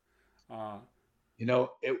Goldsmith. Uh, You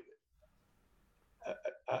know, it,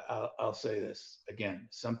 I'll say this again.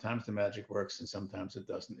 Sometimes the magic works and sometimes it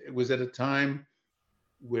doesn't. It was at a time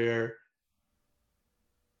where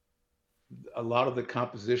a lot of the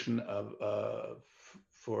composition of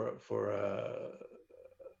for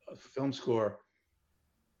a film score,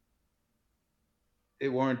 they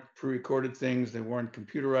weren't pre-recorded things, they weren't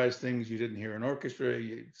computerized things. You didn't hear an orchestra.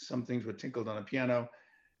 Some things were tinkled on a piano.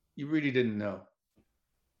 You really didn't know.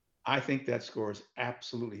 I think that score is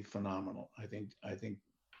absolutely phenomenal. I think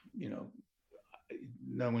you know,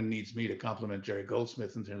 no one needs me to compliment Jerry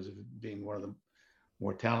Goldsmith in terms of being one of the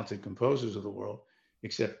more talented composers of the world,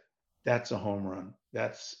 except that's a home run.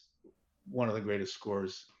 That's one of the greatest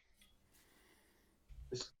scores.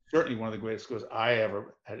 It's certainly one of the greatest scores I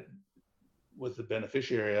ever had, was the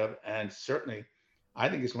beneficiary of, and certainly I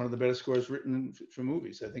think it's one of the better scores written for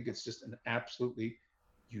movies. I think it's just an absolutely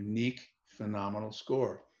unique, phenomenal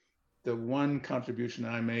score. The one contribution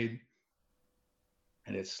I made,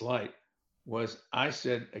 and it's slight, was I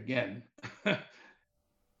said again,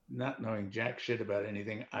 not knowing jack shit about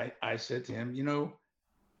anything, I said to him,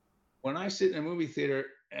 when I sit in a movie theater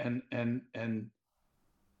and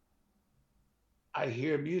I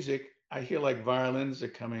hear music, I hear like violins are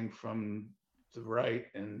coming from the right,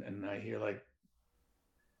 and I hear like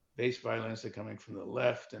bass violins are coming from the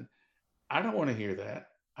left, and I don't want to hear that.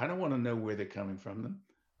 I don't want to know where they're coming from. Them.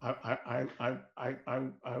 I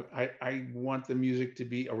want the music to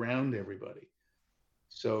be around everybody.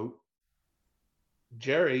 So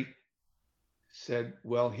Jerry said,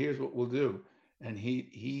 "Well, here's what we'll do," and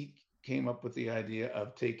he came up with the idea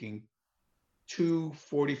of taking two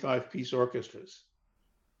 45-piece orchestras,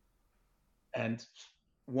 and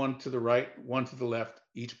one to the right, one to the left,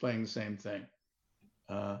 each playing the same thing,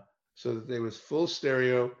 uh, so that there was full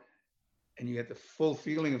stereo, and you get the full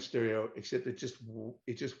feeling of stereo, except it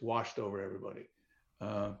just washed over everybody,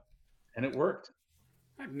 uh, and it worked.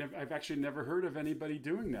 I've actually never heard of anybody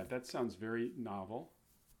doing that. That sounds very novel.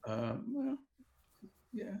 Well,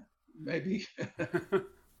 yeah, maybe.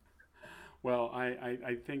 Well,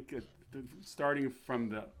 I think starting from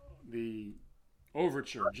the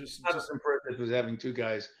overture, Not as just impressive as having two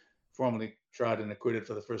guys formerly tried and acquitted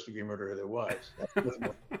for the first-degree murder of their wives. That's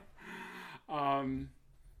more. um,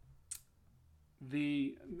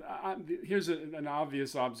 the here's an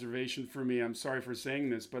obvious observation for me. I'm sorry for saying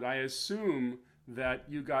this, but I assume that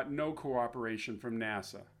you got no cooperation from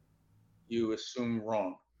NASA. You assume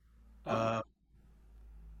wrong. Oh, Uh,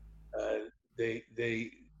 uh,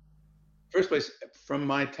 they first place from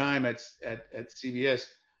my time at CBS,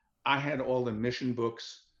 I had all the mission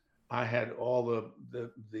books. I had all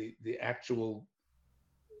the actual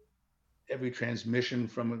every transmission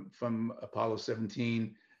from Apollo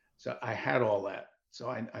 17. So I had all that. So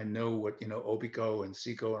I know what Obico and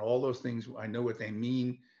Seco and all those things. I know what they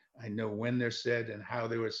mean. I know when they're said and how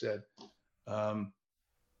they were said. Um,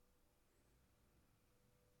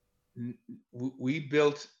 we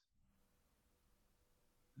built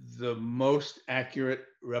the most accurate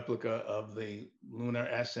replica of the lunar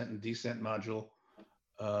ascent and descent module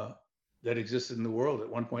uh, that existed in the world. At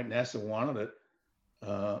one point, NASA wanted it.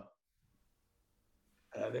 Uh,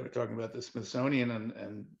 they were talking about the Smithsonian,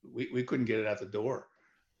 and we couldn't get it out the door.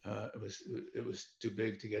 It was too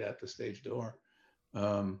big to get out the stage door.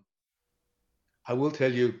 Um, I will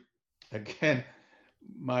tell you again,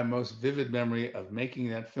 my most vivid memory of making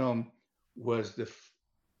that film was the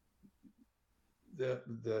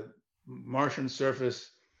Martian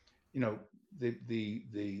surface. You know,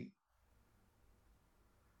 the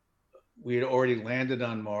we had already landed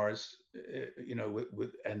on Mars,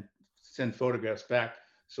 with and sent photographs back,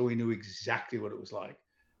 so we knew exactly what it was like.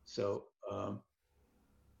 So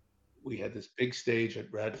we had this big stage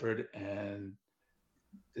at Bradford, and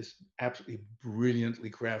this absolutely brilliantly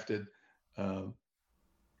crafted um,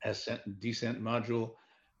 ascent and descent module,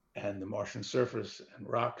 and the Martian surface and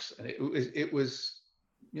rocks, and it was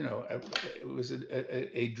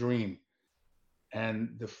a dream.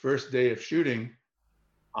 And the first day of shooting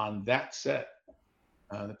on that set,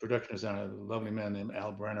 the production designer, a lovely man named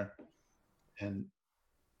Al Brenner, and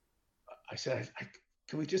I said,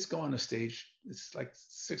 can we just go on the stage? It's like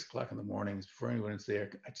 6 o'clock in the morning before anyone's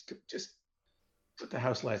there. I just put the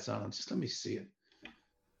house lights on and just let me see it.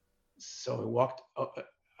 So I walked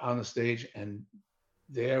on the stage, and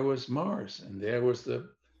there was Mars, and there was the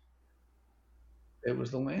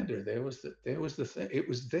lander, there was the thing. It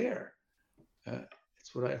was there. Uh,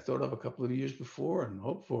 it's what I thought of a couple of years before and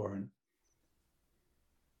hoped for, and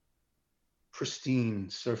pristine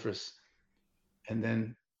surface. And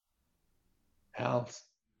then Al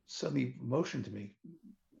suddenly motioned to me,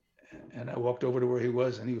 and I walked over to where he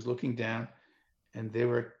was, and he was looking down, and there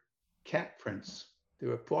were cat prints, there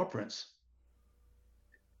were paw prints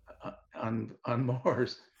on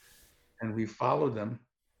Mars, and we followed them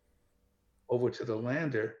over to the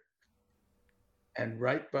lander, and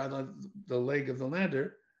right by the leg of the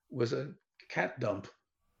lander was a cat dump,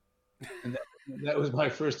 and that was my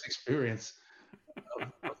first experience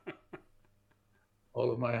of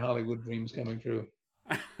all of my Hollywood dreams coming true.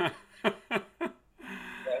 I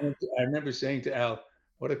remember saying to Al,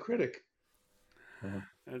 "What a critic!" Uh,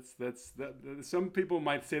 Some people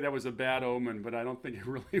might say that was a bad omen, but I don't think it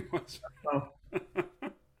really was. no, of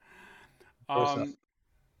course not. um,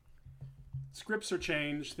 Scripts are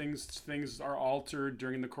changed, things are altered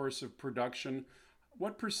during the course of production.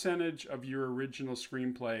 What percentage of your original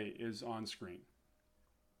screenplay is on screen?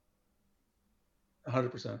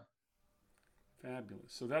 100%.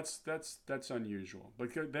 Fabulous. So that's unusual. But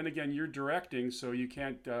then again, you're directing, so you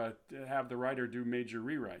can't have the writer do major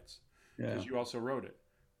rewrites Yeah, because you also wrote it.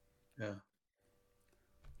 yeah.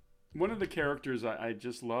 One of the characters I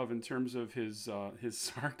just love in terms of his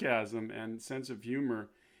sarcasm and sense of humor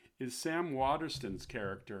is Sam Waterston's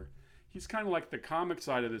character. He's kind of like the comic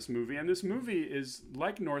side of this movie, and this movie is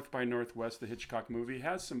like North by Northwest, the Hitchcock movie. It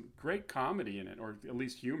has some great comedy in it, or at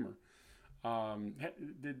least humor. Um,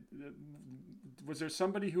 did Was there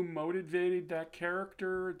somebody who motivated that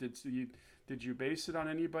character? Did you base it on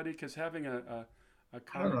anybody? Because having a I don't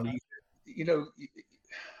comic, know. You know,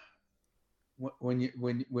 when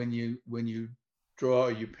you draw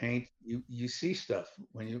or you paint, you see stuff.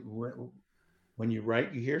 When you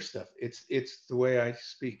write, you hear stuff. It's the way I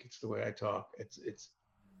speak. It's the way I talk. It's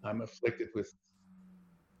I'm afflicted with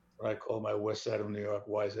what I call my West Side of New York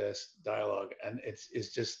wise ass dialogue, and it's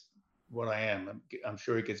just what I am. I'm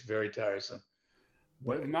sure it gets very tiresome.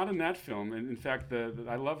 What, not in that film. And in fact,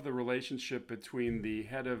 I love the relationship between the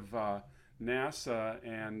head of NASA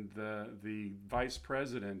and the vice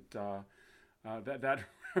president. That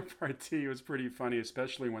repartee was pretty funny,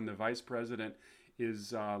 especially when the vice president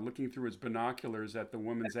is looking through his binoculars at the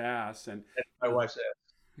woman's ass, and my wife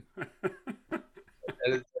said.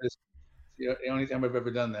 That is the only time I've ever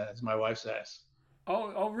done that is my wife's ass.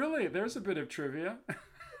 oh, really? There's a bit of trivia.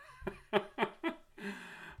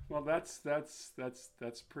 Well, that's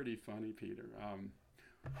pretty funny, Peter.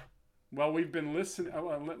 Well, we've been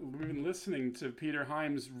listening to Peter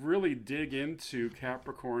Hyams really dig into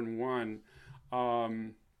Capricorn One.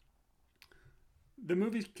 Um, the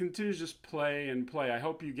movie continues to just play and play. I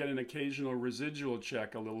hope you get an occasional residual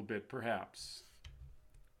check, a little bit, perhaps.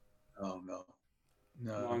 Oh no,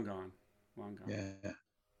 no, Long gone, long gone. yeah,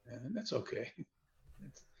 yeah, that's okay.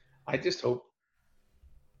 It's, I just hope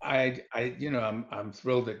I'm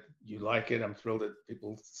thrilled that you like it. I'm thrilled that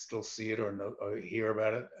people still see it or know or hear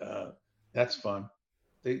about it. That's fun.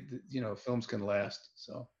 Films can last.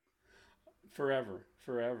 So, Forever,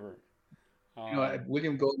 forever. Um,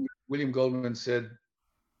 William Goldman said,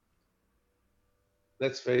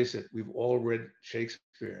 "Let's face it, we've all read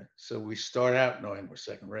Shakespeare, so we start out knowing we're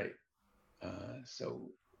second rate. So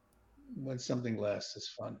when something lasts, it's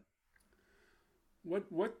fun."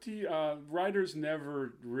 what do writers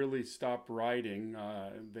never really stop writing?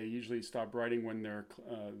 They usually stop writing when their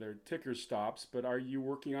ticker stops. But are you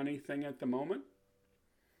working on anything at the moment?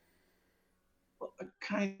 Well,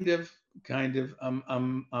 kind of.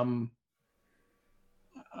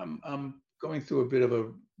 I'm going through a bit of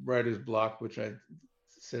a writer's block, which I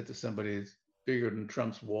said to somebody is bigger than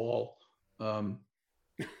Trump's wall. Um,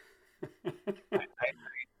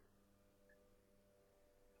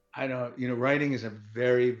 I know, writing is a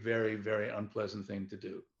very, very, very unpleasant thing to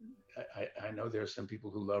do. I know there are some people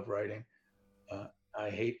who love writing. I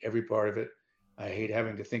hate every part of it. I hate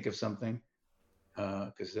having to think of something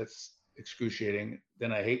because that's excruciating.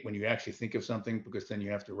 Then I hate when you actually think of something because then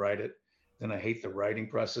you have to write it. Then I hate the writing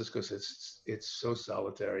process because it's so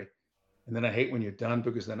solitary. And then I hate when you're done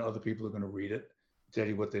because then other people are going to read it, tell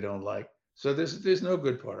you what they don't like. So there's no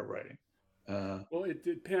good part of writing. Uh, Well, it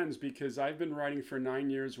depends because I've been writing for 9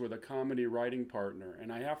 years with a comedy writing partner,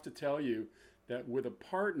 and I have to tell you that with a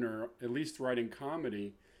partner, at least writing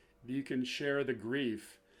comedy, you can share the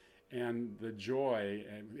grief and the joy,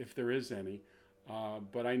 if there is any.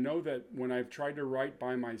 But I know that when I've tried to write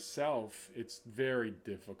by myself, it's very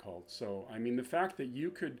difficult. So, I mean, the fact that you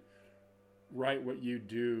could write what you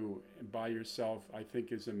do by yourself, I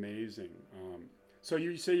think is amazing. So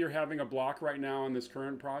you say you're having a block right now on this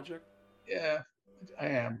current project? Yeah, I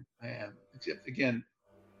am. I am. Except again,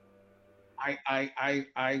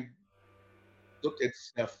 I look at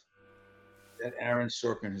stuff that Aaron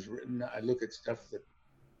Sorkin has written. I look at stuff that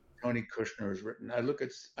Tony Kushner has written. I look at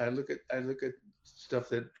stuff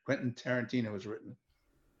that Quentin Tarantino has written.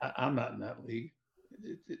 I'm not in that league.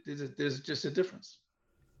 There's just a difference.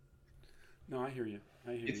 No, I hear you.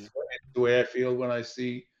 I hear you. It's the way I feel when I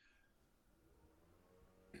see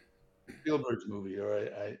Spielberg's movie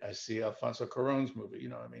or I see Alfonso Cuarón's movie. You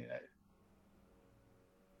know, I mean,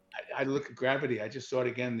 I look at Gravity. I just saw it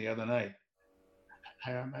again the other night.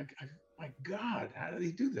 My God, how did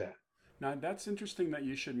he do that? Now, that's interesting that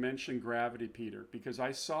you should mention Gravity, Peter, because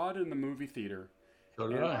I saw it in the movie theater So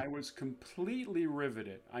did and I. I was completely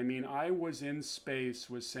riveted. I mean, I was in space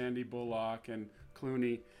with Sandy Bullock and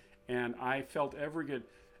Clooney, and I felt every good.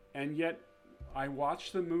 And yet, I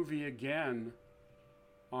watched the movie again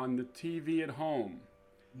on the TV at home,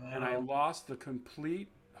 and I Well, lost the complete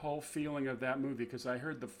whole feeling of that movie because I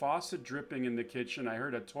heard the faucet dripping in the kitchen, I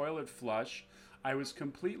heard a toilet flush. I was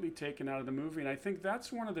completely taken out of the movie, and I think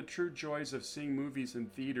that's one of the true joys of seeing movies in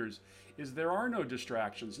theaters is there are no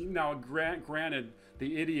distractions. Now, granted,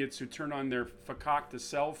 the idiots who turn on their fakakta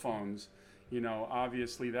cell phones,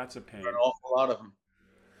 obviously that's a there are pain. an awful lot of them,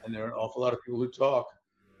 and there are an awful lot of people who talk,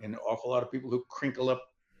 and an awful lot of people who crinkle up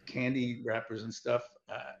candy wrappers and stuff.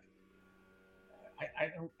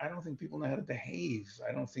 I don't think people know how to behave.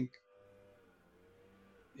 I don't think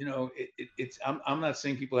it's. I'm not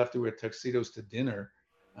saying people have to wear tuxedos to dinner.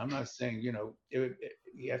 I'm not saying you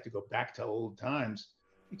have to go back to old times.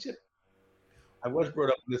 Except I was When, brought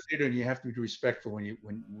up in the theater, and you have to be respectful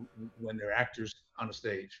when they're actors on a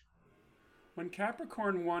stage. when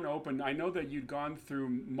Capricorn One opened, I know that you'd gone through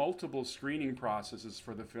multiple screening processes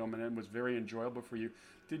for the film, and it was very enjoyable for you.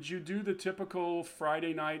 Did you do the typical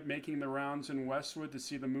Friday night making the rounds in Westwood to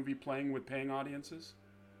see the movie playing with paying audiences?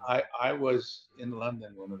 I was in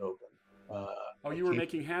London when it opened. Uh, Oh, I you were came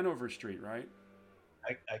making Hanover Street, right?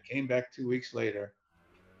 I came back 2 weeks later,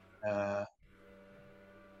 uh,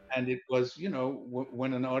 and it was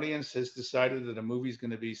when an audience has decided that a movie is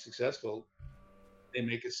going to be successful, they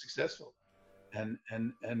make it successful. And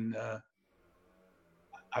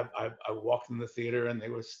I walked in the theater and they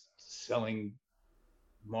were selling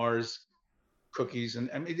Mars cookies, and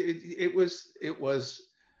I mean it was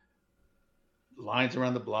lines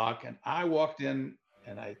around the block, and I walked in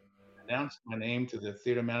and I announced my name to the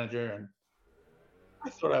theater manager, and I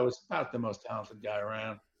thought I was about the most talented guy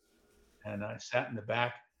around, and I sat in the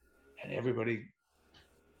back, and everybody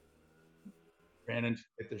ran in to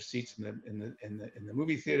get their seats in the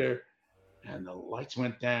movie theater, and the lights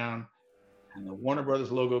went down, and the Warner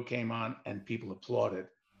Brothers logo came on, and people applauded.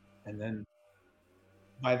 And then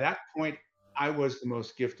by that point, I was the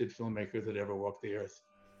most gifted filmmaker that ever walked the earth.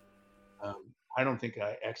 I don't think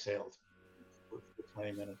I exhaled for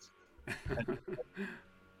 20 minutes.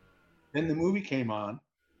 And then the movie came on,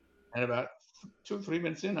 and about 2 or 3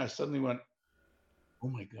 minutes in, I suddenly went, "Oh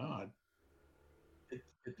my God,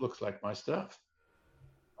 it looks like my stuff.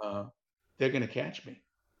 Uh, they're going to catch me.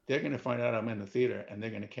 They're going to find out I'm in the theater, and they're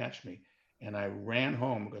going to catch me." And I ran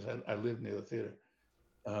home because I lived near the theater,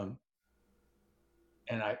 um,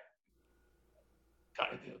 and I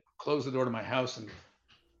closed the door to my house and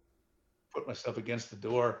put myself against the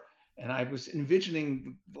door. And I was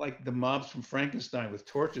envisioning like the mobs from Frankenstein with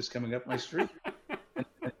torches coming up my street.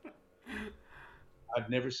 And I've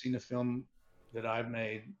never seen a film that I've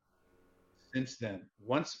made since then.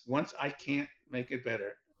 Once I can't make it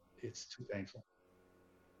better, it's too painful.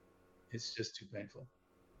 It's just too painful.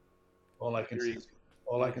 All I I can hear see you. is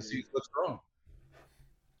all I I can hear see you. is what's wrong.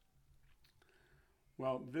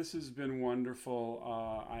 Well, this has been wonderful.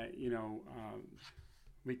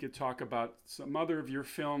 We could talk about some other of your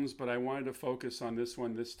films, but I wanted to focus on this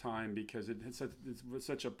one this time because it was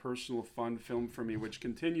such a personal, fun film for me, which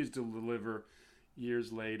continues to deliver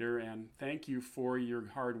years later. And thank you for your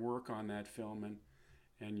hard work on that film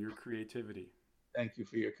and your creativity. Thank you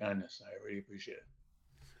for your kindness. I really appreciate it.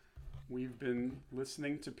 We've been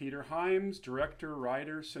listening to Peter Hyams, director,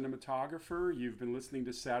 writer, cinematographer. You've been listening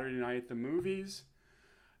to Saturday Night at the Movies.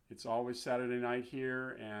 It's always Saturday night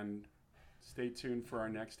here, and stay tuned for our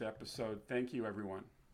next episode. Thank you, everyone.